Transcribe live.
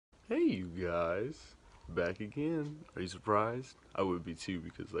Hey, you guys, back again. Are you surprised? I would be too,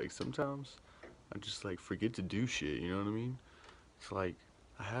 because like sometimes I just like forget to do shit, you know what I mean? It's like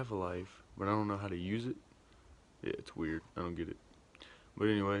I have a life, but I don't know how to use it. Yeah, it's weird. I don't get it. But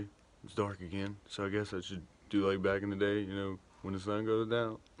anyway, it's dark again, so I guess I should do like back in the day, when the sun goes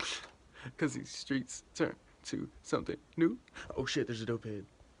down. Cause these streets turn to something new. Oh shit, there's a dope head.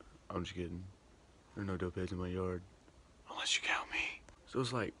 I'm just kidding. There are no dope heads in my yard. Unless you count me. So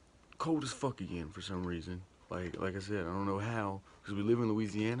it's like cold as fuck again for some reason. Like I said, I don't know how, because we live in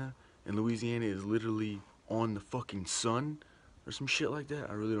Louisiana, and Louisiana is literally on the fucking sun or some shit like that.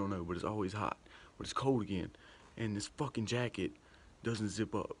 I really don't know, but it's always hot. But it's cold again, and this fucking jacket doesn't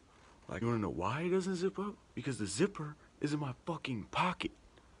zip up. Like, you wanna know why it doesn't zip up? Because the zipper is in my fucking pocket.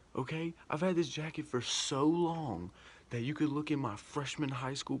 Okay? I've had this jacket for so long that you could look in my freshman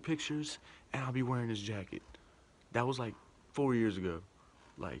high school pictures and I'll be wearing this jacket. That was like 4 years ago.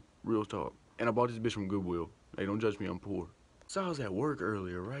 Like, real talk. And I bought this bitch from Goodwill. Hey, don't judge me, I'm poor. So I was at work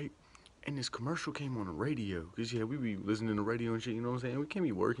earlier, right? And this commercial came on the radio. Cause yeah, we be listening to radio and shit, you know what I'm saying? We can't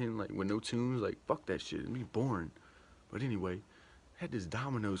be working like with no tunes, like fuck that shit. It'd be boring. But anyway, had this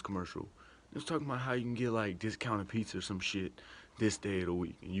Domino's commercial. It was talking about how you can get like discounted pizza or some shit this day of the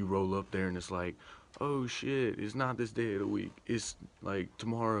week. And you roll up there and it's like, oh shit, it's not this day of the week. It's like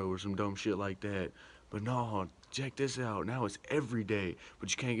tomorrow or some dumb shit like that. But no, check this out. Now it's every day.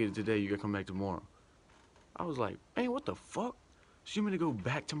 But you can't get it today. You gotta come back tomorrow. I was like, man, what the fuck? So you mean to go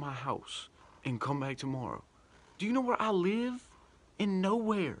back to my house and come back tomorrow? Do you know where I live? In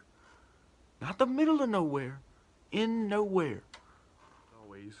nowhere. Not the middle of nowhere. In nowhere.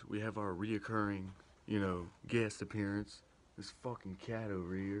 Always, we have our reoccurring, guest appearance. This fucking cat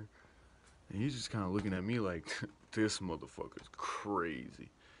over here. And he's just kind of looking at me like, this motherfucker's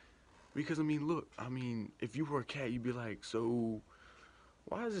crazy. Because, look, if you were a cat, you'd be like, so,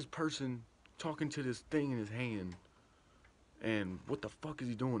 why is this person talking to this thing in his hand? And what the fuck is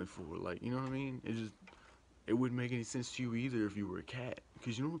he doing it for? Like, you know what I mean? It wouldn't make any sense to you either if you were a cat.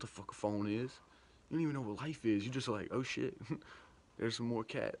 Because you know what the fuck a phone is. You don't even know what life is. You're just like, oh shit. There's some more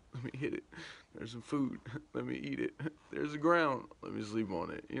cat. Let me hit it. There's some food. Let me eat it. There's the ground. Let me sleep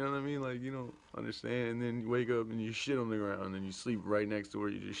on it. You know what I mean? Like, you don't understand. And then you wake up and you shit on the ground. And then you sleep right next to where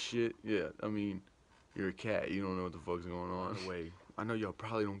you just shit. Yeah, you're a cat. You don't know what the fuck's going on. By the way, I know y'all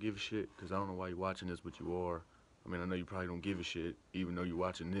probably don't give a shit. Because I don't know why you're watching this, but you are. I know you probably don't give a shit, even though you're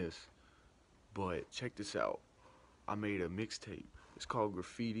watching this. But check this out. I made a mixtape. It's called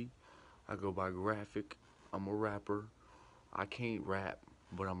Graffiti. I go by Graphic. I'm a rapper. I can't rap,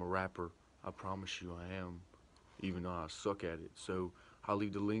 but I'm a rapper. I promise you I am, even though I suck at it. So I'll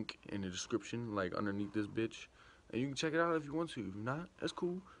leave the link in the description, like underneath this bitch. And you can check it out if you want to. If not, that's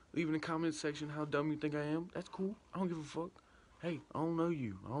cool. Leave in the comment section how dumb you think I am. That's cool. I don't give a fuck. Hey, I don't know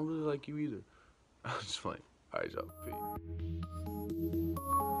you. I don't really like you either. I'm just playing. Alright, y'all. Peace.